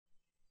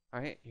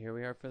Alright, here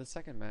we are for the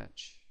second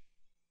match.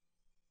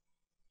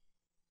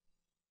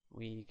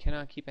 We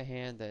cannot keep a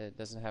hand that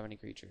doesn't have any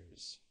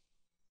creatures.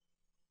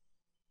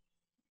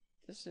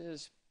 This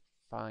is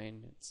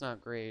fine. It's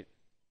not great.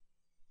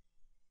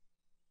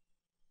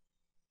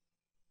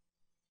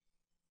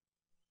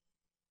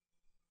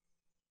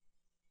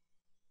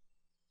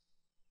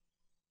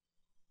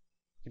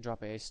 You can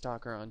drop a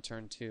Stalker on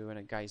turn 2 and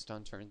a Geist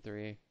on turn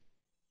 3.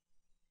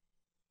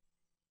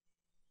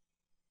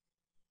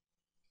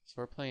 So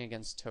we're playing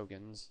against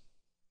tokens.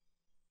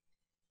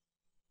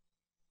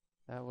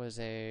 That was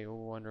a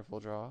wonderful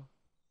draw.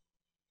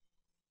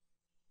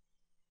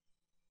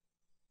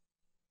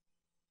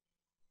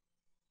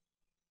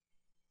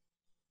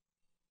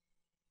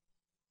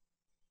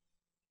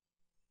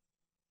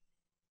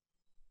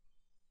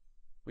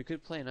 We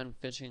could play an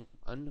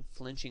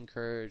unflinching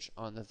Courage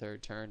on the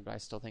third turn, but I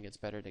still think it's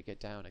better to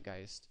get down a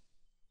Geist.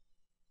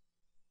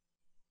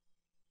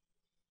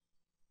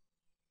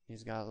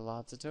 He's got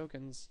lots of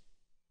tokens.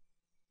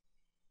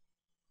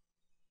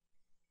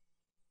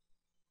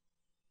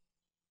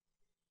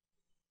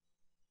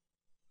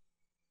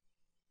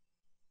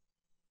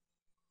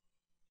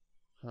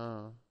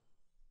 Huh.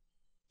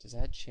 Does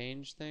that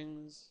change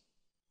things?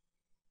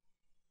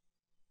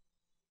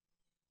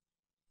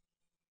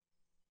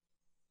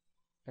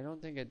 I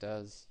don't think it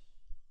does.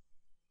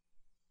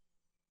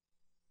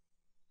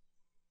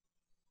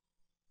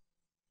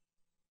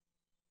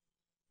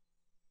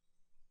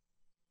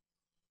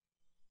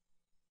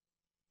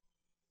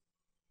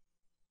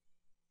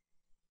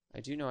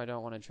 I do know I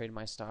don't want to trade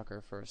my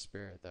Stalker for a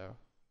Spirit, though.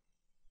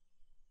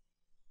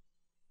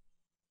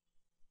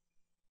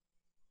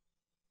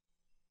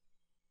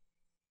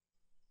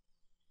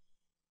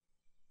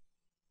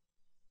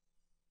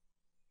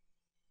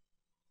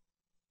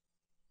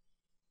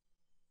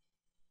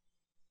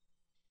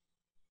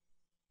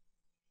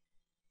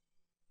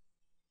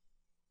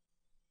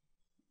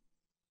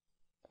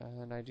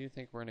 And I do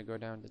think we're going to go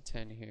down to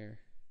 10 here.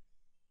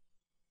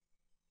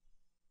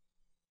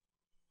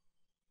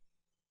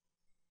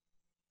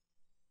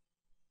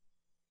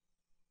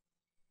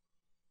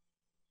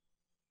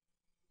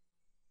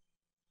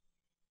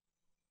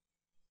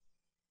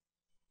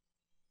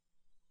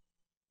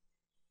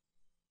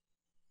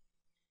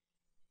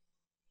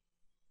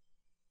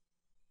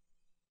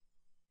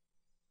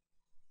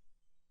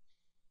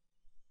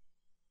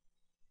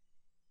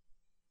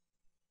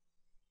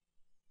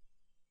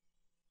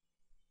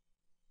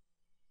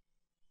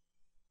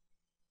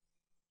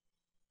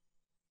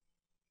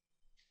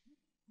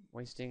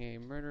 Wasting a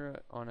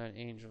murder on an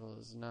angel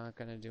is not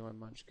going to do him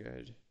much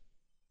good.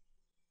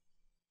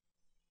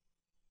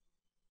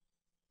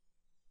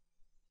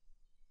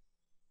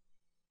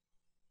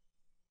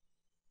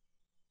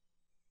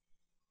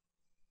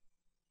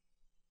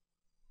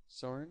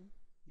 Sorin?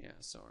 Yeah,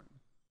 Sorin.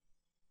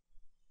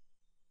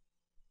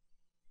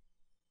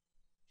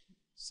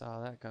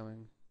 Saw that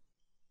coming.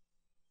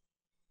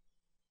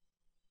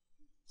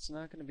 It's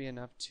not going to be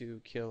enough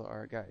to kill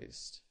our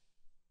Geist.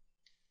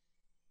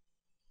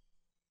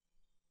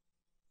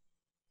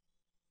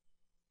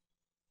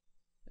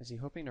 Is he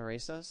hoping to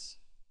race us?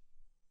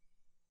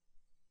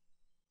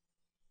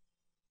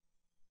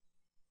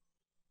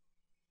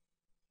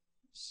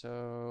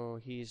 So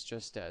he's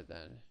just dead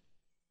then.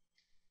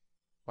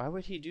 Why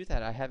would he do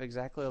that? I have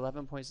exactly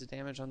 11 points of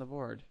damage on the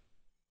board.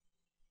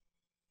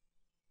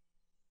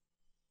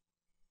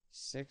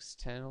 6,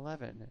 10,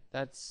 11.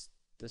 That's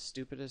the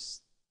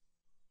stupidest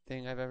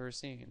thing I've ever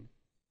seen.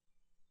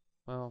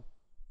 Well,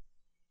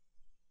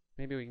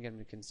 maybe we can get him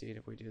to concede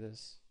if we do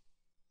this.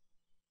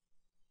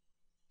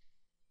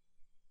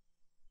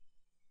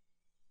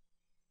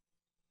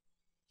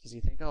 Does he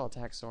think I'll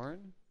attack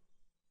Sorin?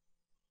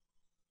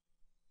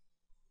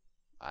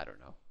 I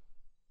don't know.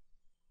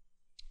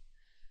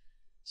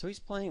 So he's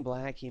playing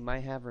black. He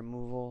might have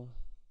removal.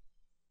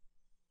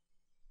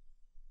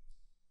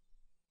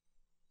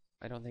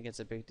 I don't think it's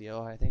a big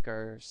deal. I think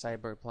our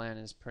sideboard plan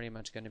is pretty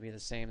much going to be the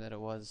same that it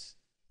was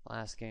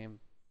last game.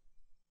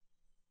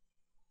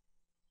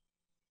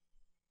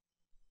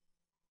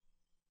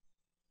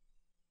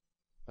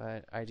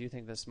 But I do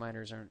think the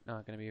Smiters are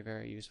not going to be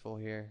very useful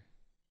here.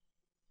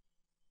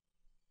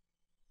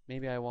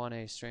 Maybe I want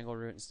a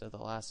Strangleroot instead of the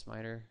last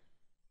Smiter.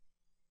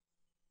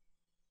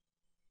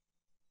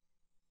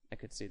 I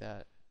could see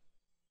that.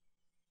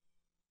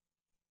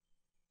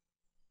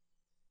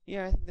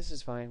 Yeah, I think this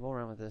is fine. We'll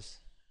run with this.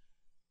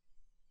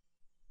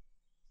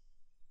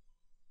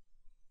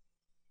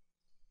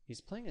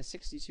 He's playing a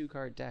 62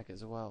 card deck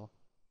as well.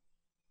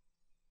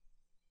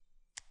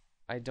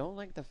 I don't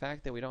like the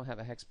fact that we don't have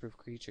a hexproof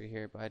creature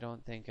here, but I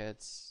don't think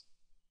it's...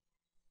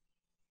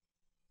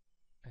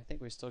 I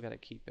think we still gotta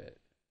keep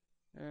it.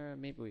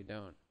 Maybe we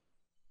don't.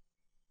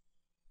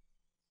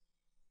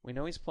 We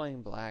know he's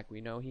playing black. We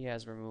know he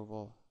has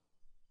removal.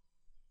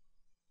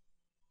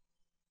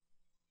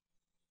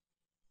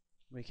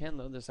 We can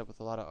load this up with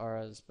a lot of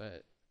auras,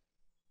 but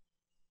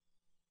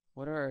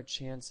what are our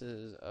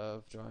chances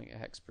of drawing a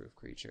hexproof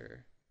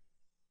creature?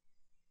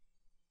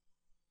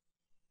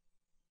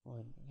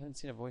 One. I haven't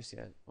seen a voice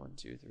yet. 1,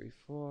 2, 3,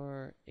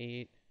 4,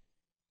 8.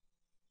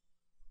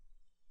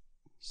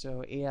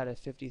 So 8 out of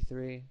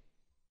 53.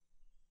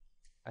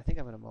 I think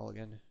I'm gonna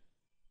mulligan.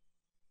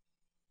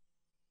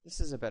 This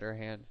is a better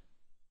hand.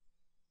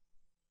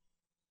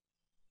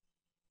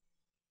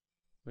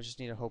 We just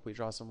need to hope we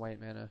draw some white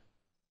mana.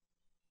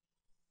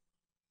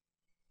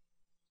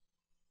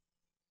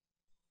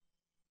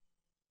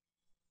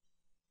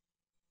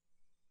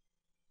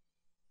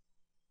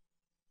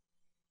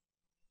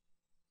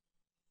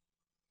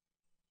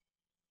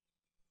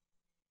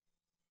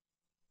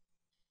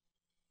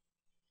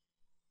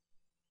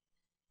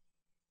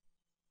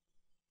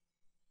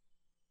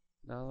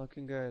 Not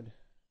looking good.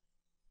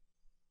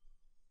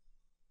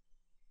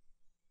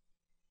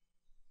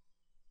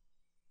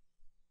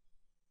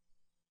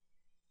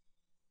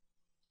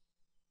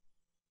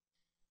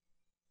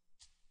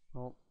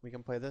 Well, we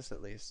can play this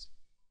at least.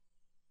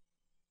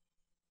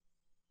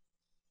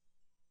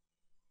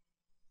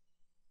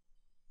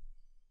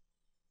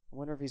 I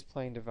wonder if he's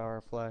playing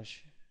Devour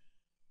Flesh.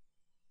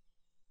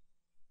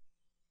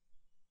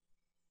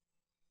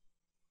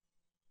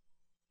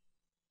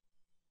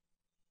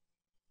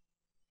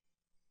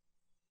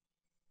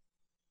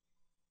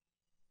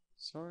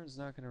 Sorin's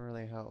not going to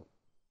really help.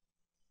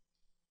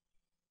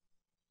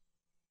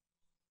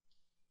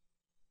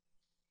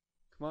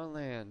 Come on,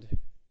 land.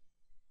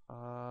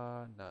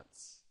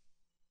 Nuts.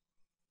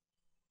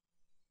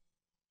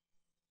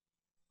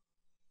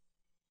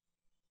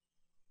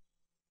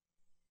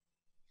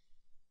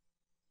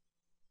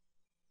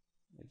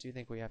 I do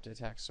think we have to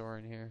attack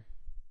Sorin here.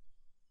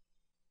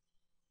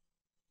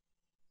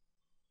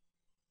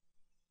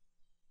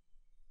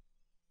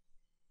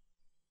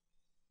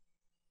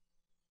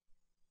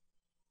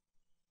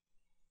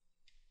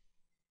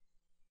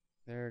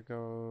 There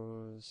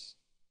goes...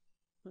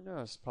 Who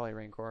knows? Probably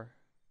Rancor.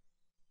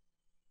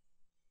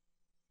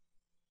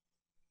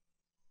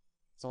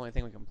 It's the only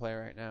thing we can play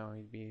right now.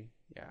 He'd be...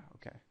 Yeah,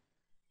 okay.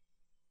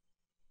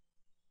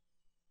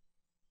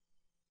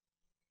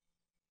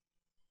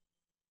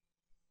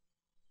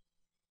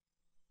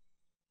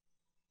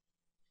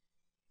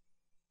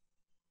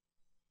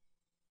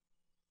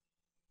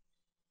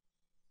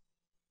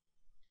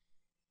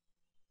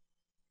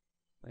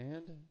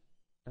 Land?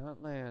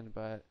 Not land,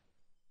 but...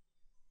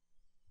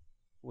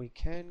 We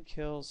can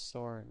kill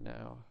Sorin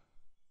now.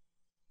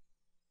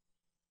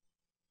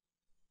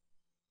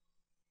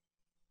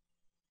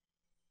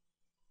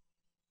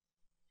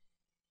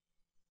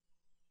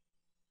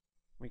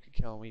 We could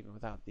kill him even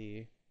without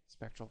the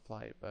Spectral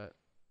Flight, but...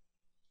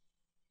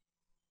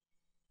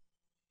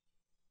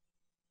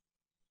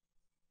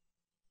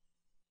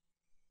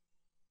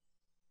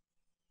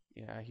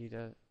 Yeah, he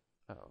does...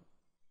 Oh.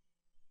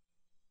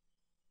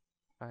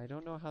 I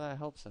don't know how that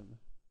helps him.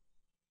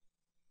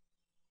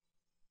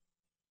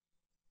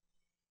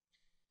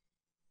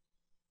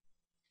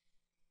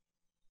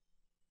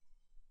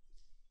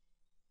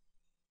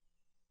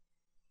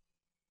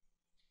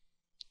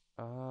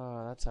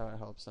 Ah, that's how it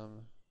helps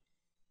him.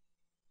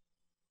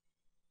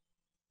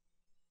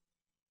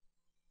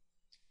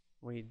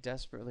 We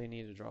desperately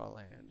need to draw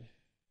land.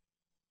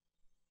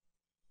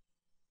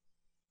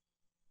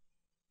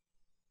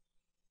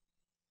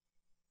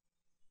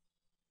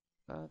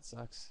 That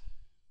sucks.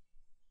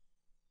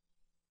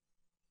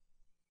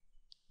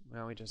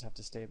 Now we just have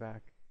to stay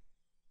back.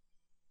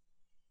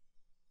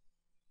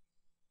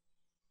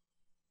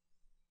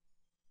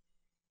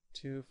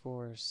 Two,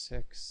 four,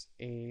 six,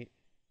 8.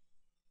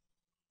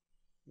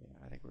 Yeah,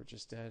 I think we're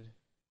just dead.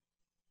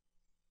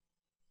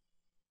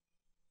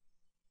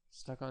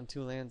 Stuck on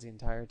 2 lands the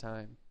entire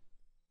time.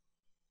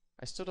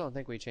 I still don't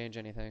think we change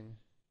anything.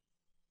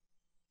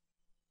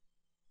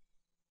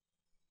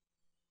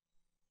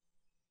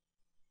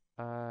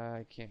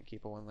 I can't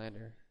keep a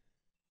 1-lander.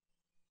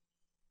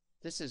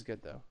 This is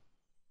good though.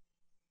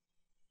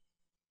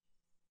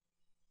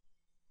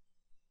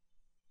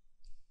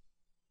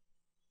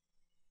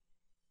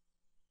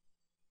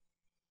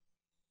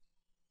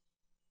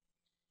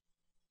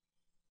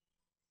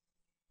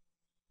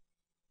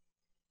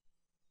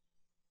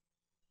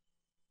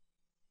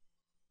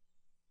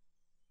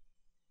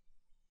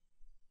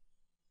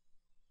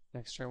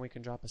 Next turn we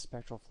can drop a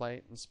Spectral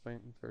Flight and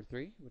spin for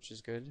 3, which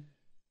is good.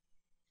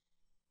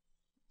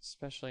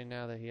 Especially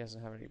now that he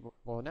doesn't have any...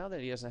 Well, now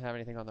that he doesn't have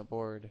anything on the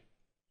board,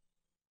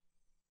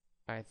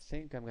 I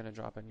think I'm going to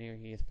drop a Near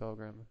Heath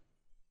Pilgrim.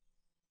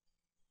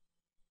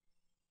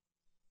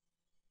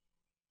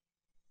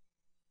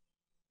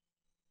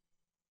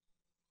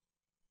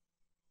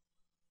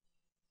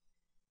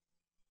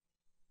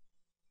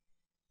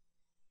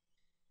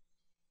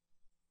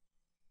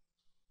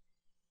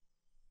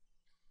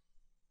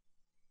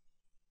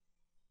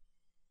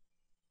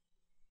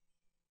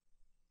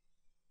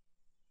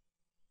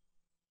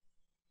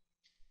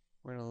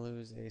 We're going to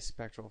lose a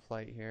Spectral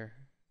Flight here.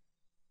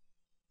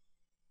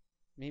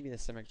 Maybe the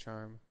Simic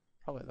Charm.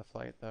 Probably the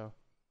Flight, though.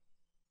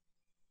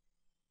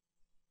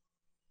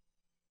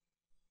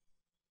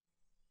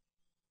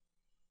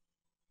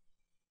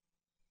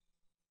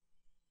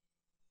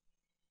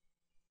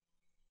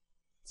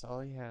 That's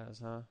all he has,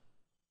 huh?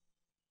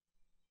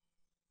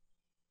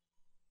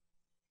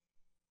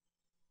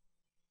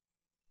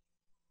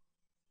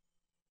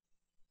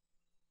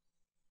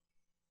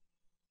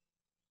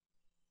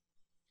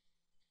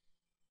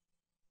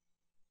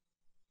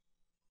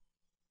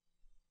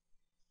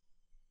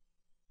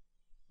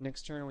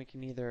 Next turn we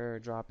can either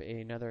drop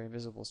another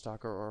invisible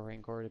stalker or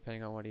rancor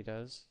depending on what he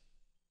does.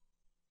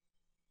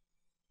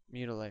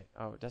 Mutilate.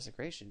 Oh,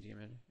 desecration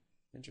demon.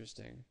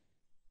 Interesting.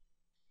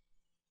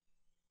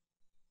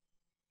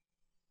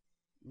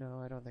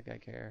 No, I don't think I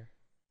care.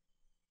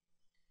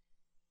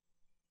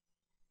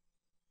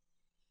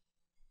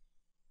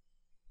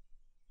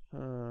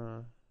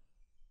 Huh.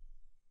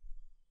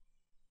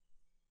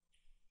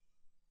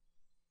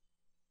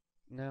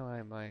 Now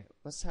I might.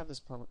 Let's have this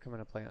come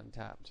into play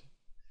untapped.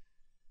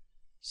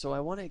 So I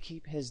want to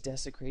keep his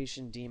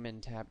desecration demon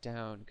tapped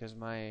down because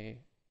my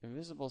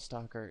invisible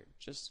stalker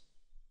just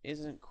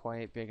isn't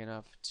quite big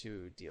enough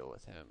to deal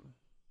with him.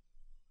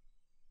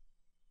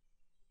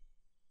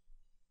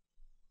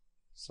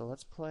 So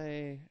let's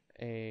play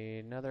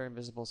another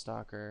invisible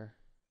stalker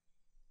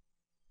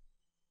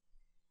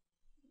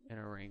and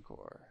a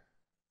rancor.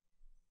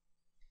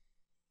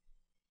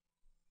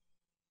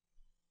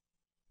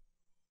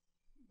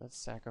 Let's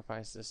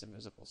sacrifice this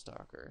invisible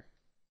stalker.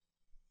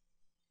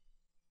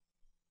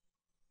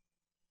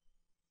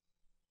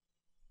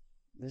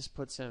 This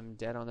puts him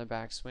dead on the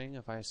backswing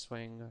if I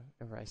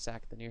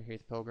sack the Near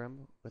Heath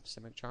Pilgrim with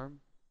Simic Charm.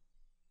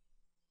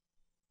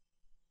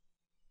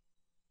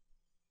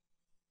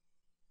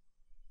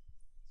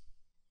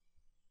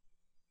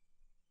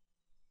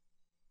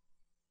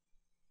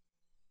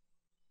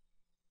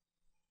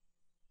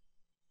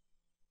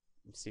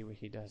 Let's see what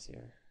he does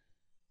here.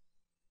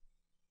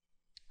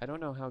 I don't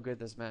know how good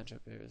this matchup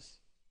is.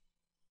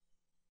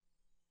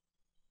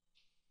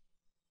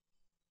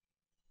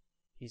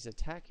 He's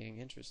attacking,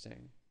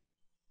 interesting.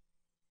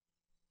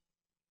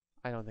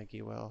 I don't think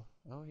he will.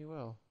 Oh, he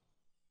will.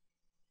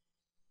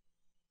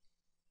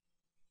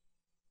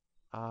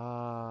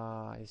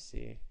 Ah, I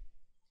see.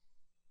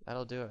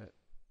 That'll do it.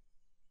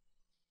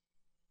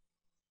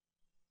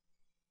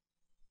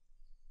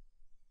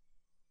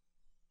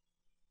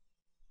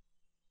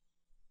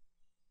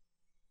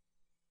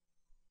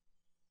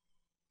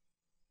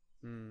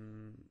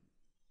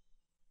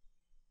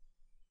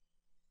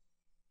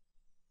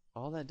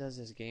 All that does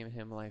is gain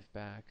him life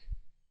back.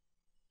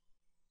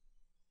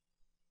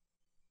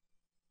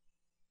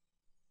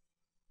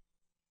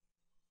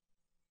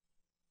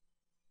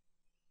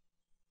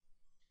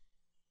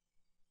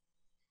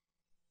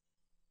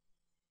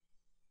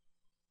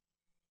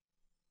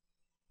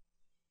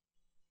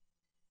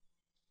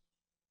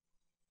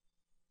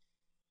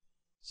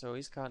 So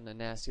he's caught in a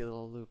nasty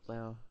little loop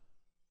now.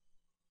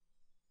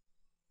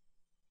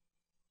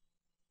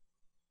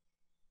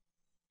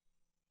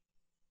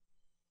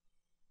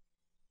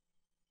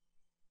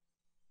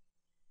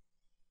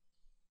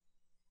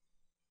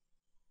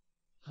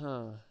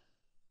 Huh.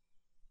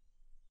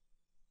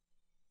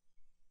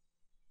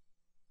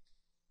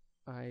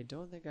 I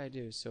don't think I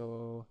do.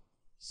 So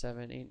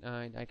 7, 8,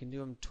 9. I can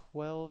do him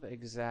 12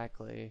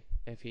 exactly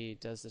if he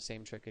does the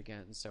same trick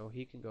again. So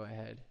he can go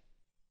ahead.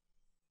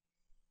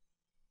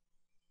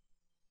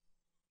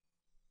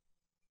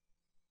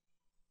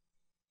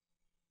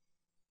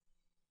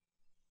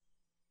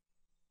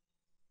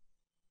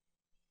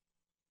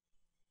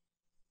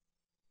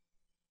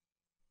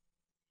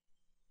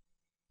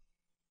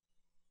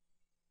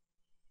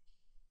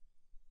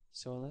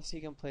 So unless he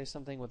can play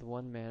something with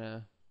 1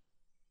 mana,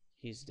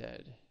 he's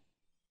dead.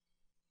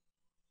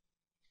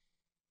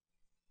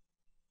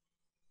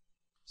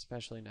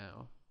 Especially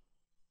now.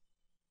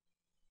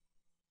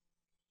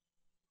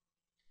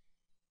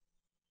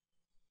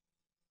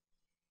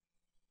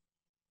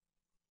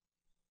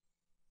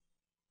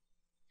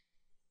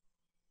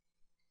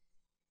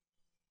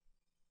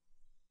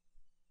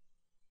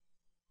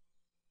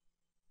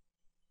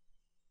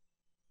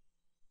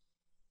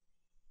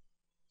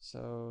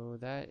 So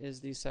that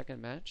is the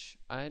second match.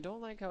 I don't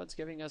like how it's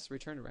giving us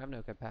Return to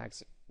Ravnica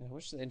packs. I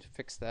wish they'd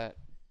fix that.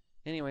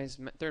 Anyways,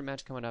 third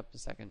match coming up in a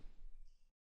second.